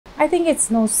I think it's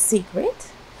no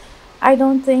secret. I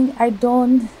have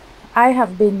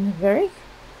been very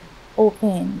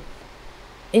open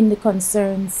in the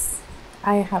concerns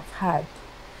I have had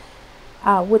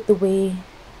with the way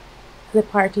the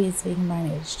party is being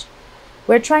managed.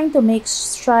 We're trying to make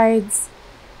strides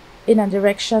in a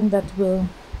direction that will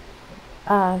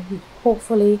uh,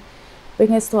 hopefully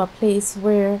bring us to a place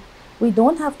where we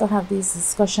don't have to have these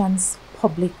discussions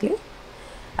publicly.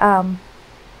 Um,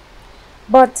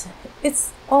 but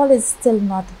it's all is still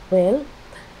not well.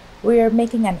 We are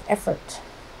making an effort.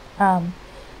 Um,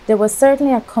 there was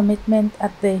certainly a commitment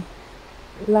at the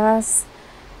last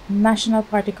National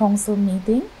Party Council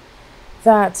meeting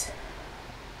that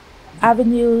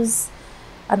avenues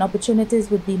and opportunities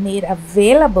would be made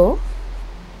available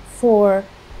for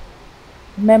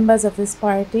members of this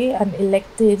party and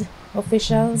elected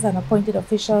officials and appointed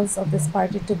officials of this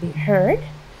party to be heard.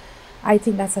 I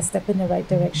think that's a step in the right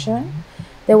direction.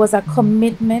 There was a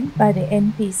commitment by the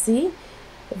NPC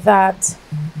that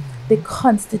the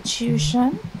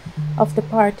constitution of the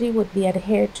party would be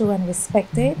adhered to and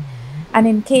respected. And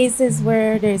in cases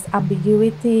where there's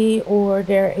ambiguity or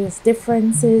there is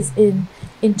differences in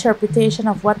interpretation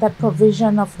of what that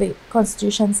provision of the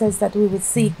constitution says, that we would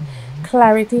seek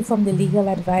clarity from the legal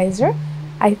advisor.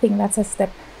 I think that's a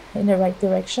step in the right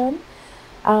direction.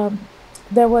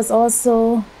 There was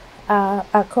also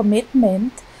a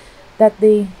commitment that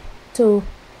to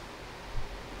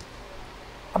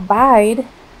abide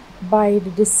by the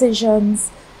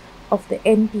decisions of the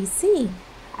NPC.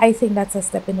 I think that's a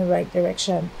step in the right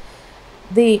direction.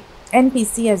 The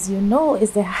NPC, as you know,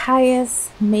 is the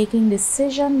highest making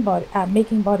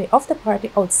body of the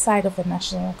party outside of the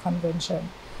National Convention.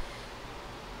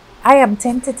 I am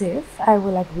tentative, I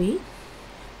will agree,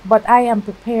 but I am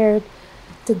prepared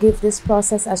to give this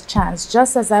process a chance,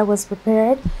 just as I was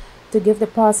prepared to give the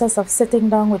process of sitting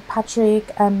down with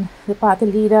Patrick and the party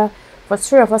leader for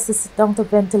three of us to sit down to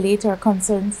ventilate our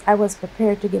concerns. I was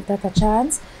prepared to give that a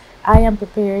chance. I am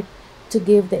prepared to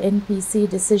give the NPC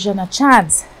decision a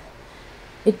chance.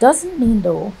 It doesn't mean,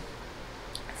 though,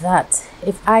 that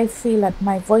if I feel that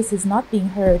my voice is not being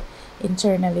heard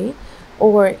internally,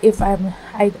 or if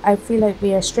I feel like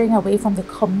we are straying away from the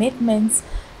commitments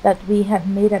that we had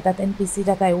made at that NPC,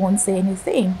 that I won't say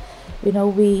anything.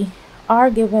 We are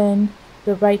given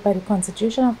the right by the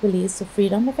Constitution of Belize to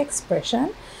freedom of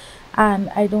expression, and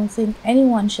I don't think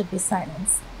anyone should be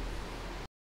silenced.